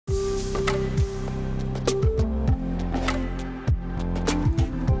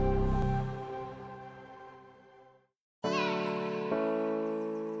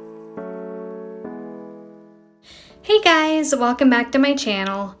Hey guys, welcome back to my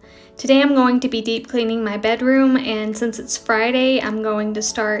channel. Today I'm going to be deep cleaning my bedroom, and since it's Friday, I'm going to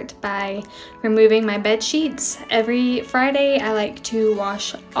start by removing my bed sheets. Every Friday I like to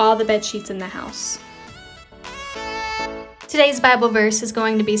wash all the bed sheets in the house. Today's Bible verse is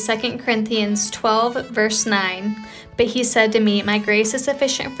going to be 2 Corinthians 12 verse 9. But he said to me, "My grace is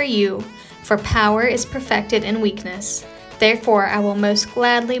sufficient for you, for power is perfected in weakness. Therefore, I will most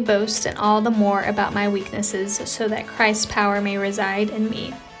gladly boast in all the more about my weaknesses, so that Christ's power may reside in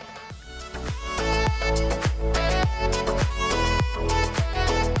me."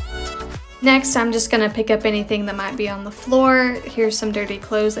 Next, I'm just going to pick up anything that might be on the floor. Here's some dirty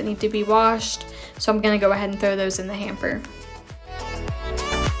clothes that need to be washed, so I'm going to go ahead and throw those in the hamper.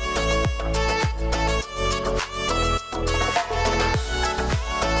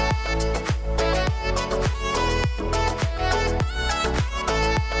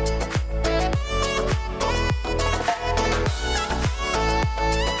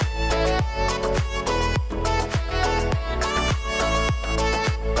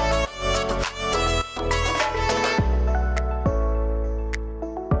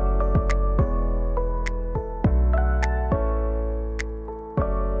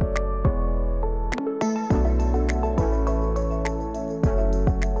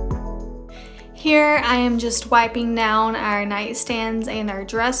 Here I am just wiping down our nightstands and our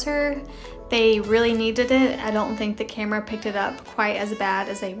dresser. They really needed it. I don't think the camera picked it up quite as bad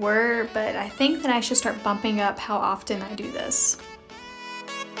as they were, but I think that I should start bumping up how often I do this.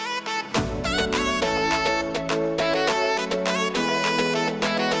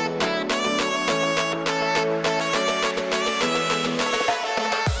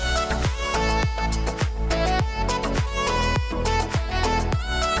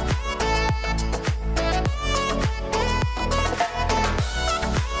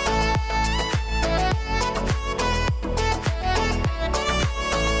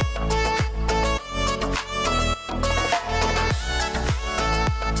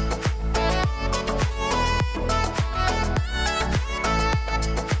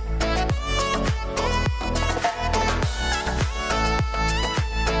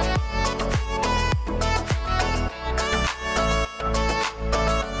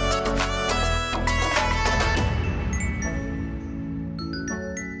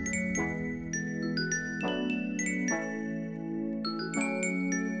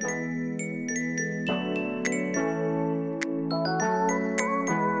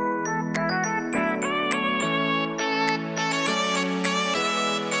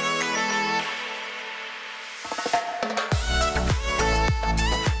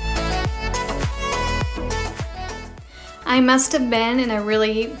 I must have been in a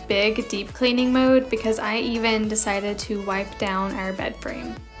really big deep cleaning mode because I even decided to wipe down our bed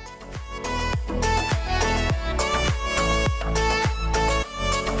frame.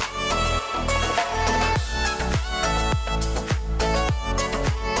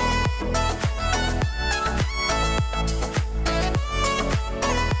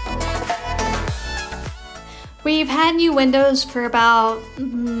 We've had new windows for about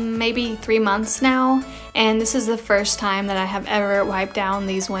maybe 3 months now, and this is the first time that I have ever wiped down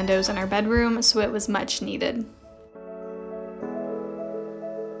these windows in our bedroom, so it was much needed.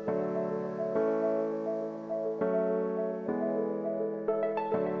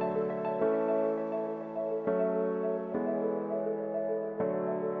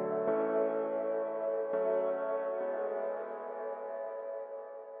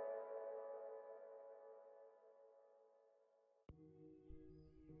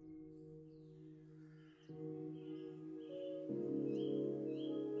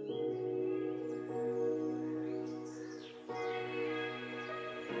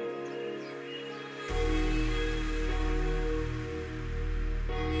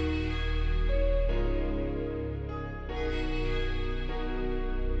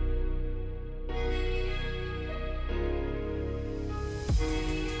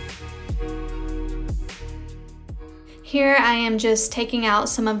 Here I am just taking out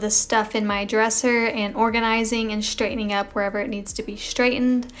some of the stuff in my dresser and organizing and straightening up wherever it needs to be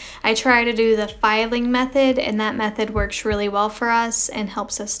straightened. I try to do the filing method, and that method works really well for us and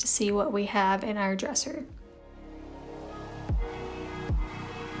helps us to see what we have in our dresser.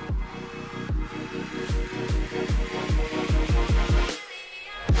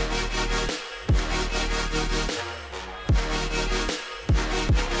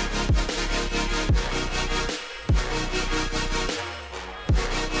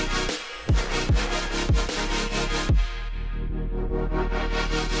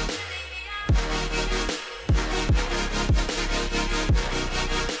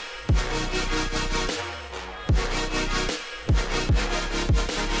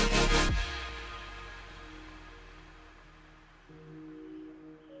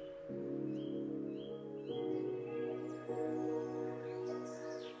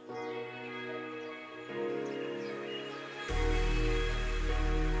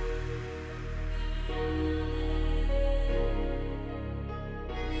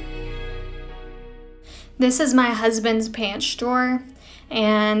 This is my husband's pants drawer,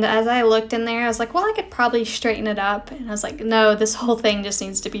 and as I looked in there, I was like, well, I could probably straighten it up, and I was like, no, this whole thing just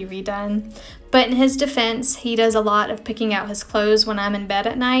needs to be redone. But in his defense, he does a lot of picking out his clothes when I'm in bed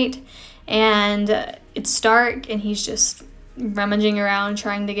at night, and it's dark, and he's just rummaging around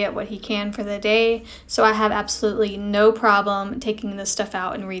trying to get what he can for the day, so I have absolutely no problem taking this stuff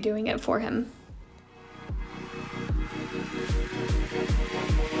out and redoing it for him.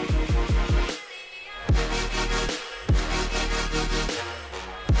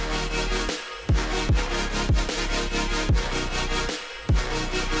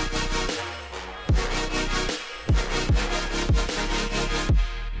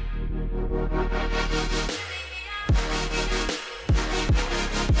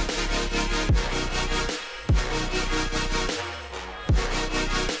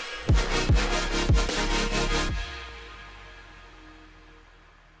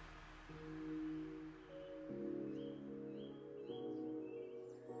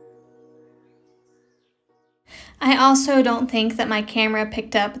 I also don't think that my camera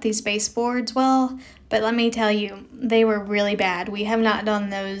picked up these baseboards well, but let me tell you, they were really bad. We have not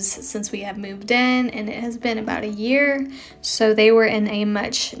done those since we have moved in, and it has been about a year, so they were in a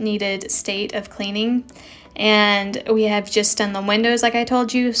much needed state of cleaning. And we have just done the windows like I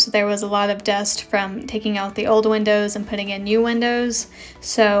told you, so there was a lot of dust from taking out the old windows and putting in new windows.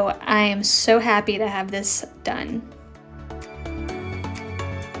 So I am so happy to have this done.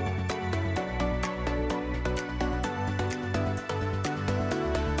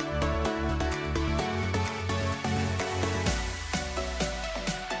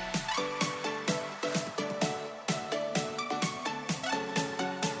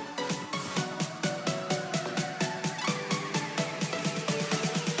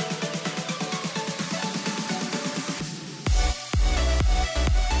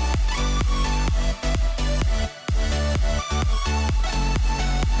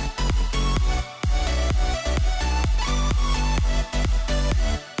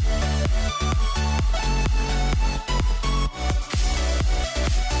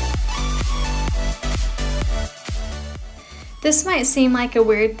 This might seem like a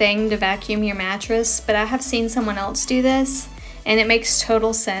weird thing to vacuum your mattress, but I have seen someone else do this, and it makes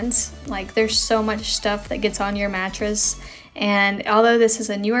total sense. Like, there's so much stuff that gets on your mattress, and although this is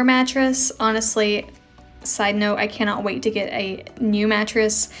a newer mattress, honestly, side note, I cannot wait to get a new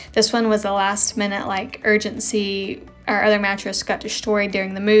mattress. This one was a last minute, like, urgency. Our other mattress got destroyed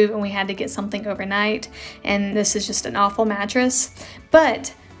during the move, and we had to get something overnight, and this is just an awful mattress.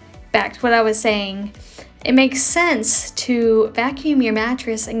 But back to what I was saying, it makes sense to vacuum your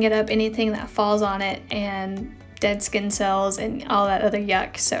mattress and get up anything that falls on it and dead skin cells and all that other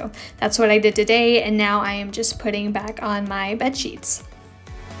yuck. So that's what I did today, and now I am just putting back on my bed sheets.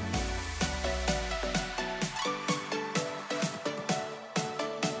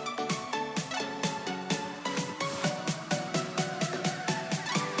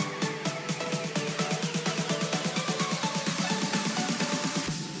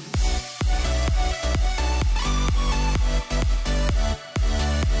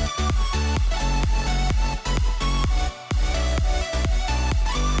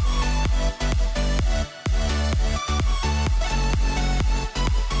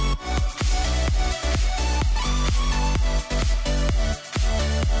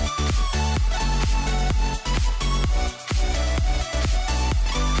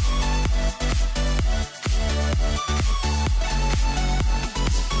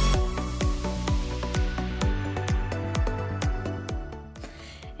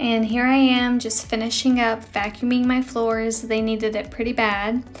 And here I am just finishing up vacuuming my floors. They needed it pretty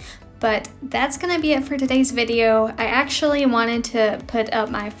bad. But that's gonna be it for today's video. I actually wanted to put up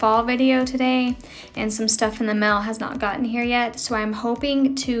my fall video today, and some stuff in the mail has not gotten here yet, so I'm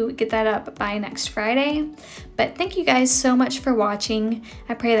hoping to get that up by next Friday. But thank you guys so much for watching.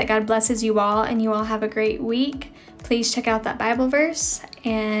 I pray that God blesses you all and you all have a great week. Please check out that Bible verse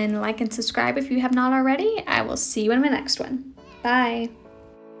and like and subscribe if you have not already. I will see you in my next one. Bye.